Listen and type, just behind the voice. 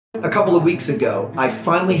A couple of weeks ago, I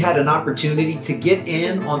finally had an opportunity to get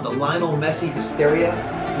in on the Lionel Messi hysteria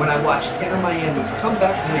when I watched Inter Miami's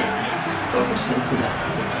comeback win over Cincinnati.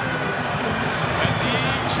 Messi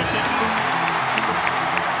chips it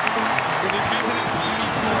with his hands in his Miami,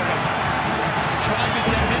 Florida, trying to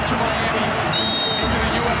send Inter Miami into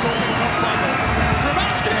the U.S. Open Cup final.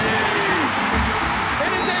 Grabowski!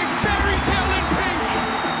 It is a fairy tale in pink.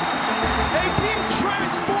 A team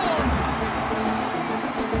transformed.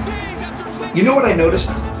 Days after clicking. You know what I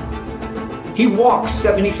noticed? He walks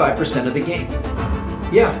 75% of the game.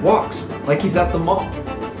 Yeah, walks, like he's at the mall.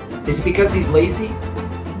 Is it because he's lazy?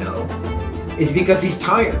 No. Is it because he's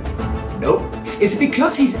tired? Nope. Is it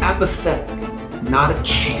because he's apathetic? Not a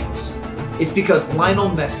chance. It's because Lionel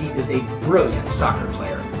Messi is a brilliant soccer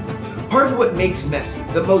player. Part of what makes Messi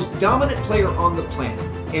the most dominant player on the planet,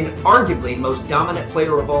 and arguably most dominant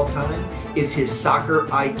player of all time, is his soccer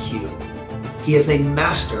IQ. He is a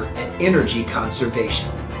master at energy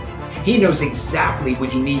conservation. He knows exactly when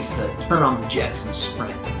he needs to turn on the jets and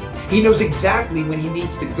sprint. He knows exactly when he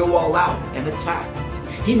needs to go all out and attack.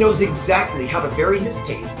 He knows exactly how to vary his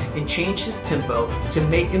pace and change his tempo to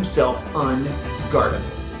make himself unguardable.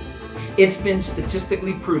 It's been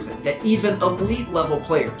statistically proven that even elite level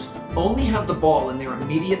players only have the ball in their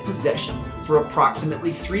immediate possession for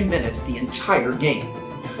approximately 3 minutes the entire game.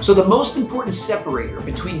 So the most important separator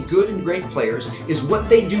between good and great players is what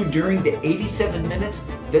they do during the 87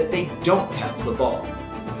 minutes that they don't have the ball.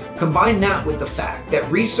 Combine that with the fact that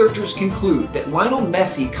researchers conclude that Lionel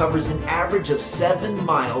Messi covers an average of 7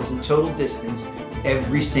 miles in total distance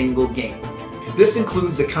every single game. This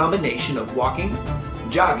includes a combination of walking,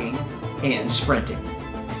 jogging, and sprinting.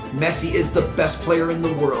 Messi is the best player in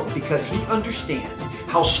the world because he understands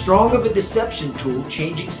how strong of a deception tool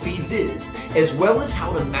changing speeds is, as well as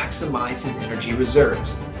how to maximize his energy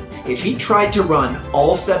reserves. If he tried to run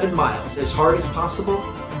all 7 miles as hard as possible,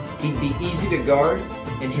 he'd be easy to guard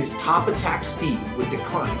and his top attack speed would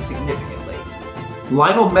decline significantly.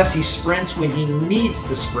 Lionel Messi sprints when he needs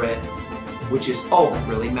to sprint, which is all that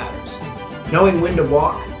really matters. Knowing when to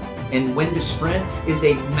walk and when to sprint is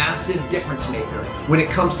a massive difference maker when it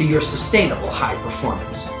comes to your sustainable high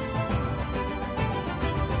performance.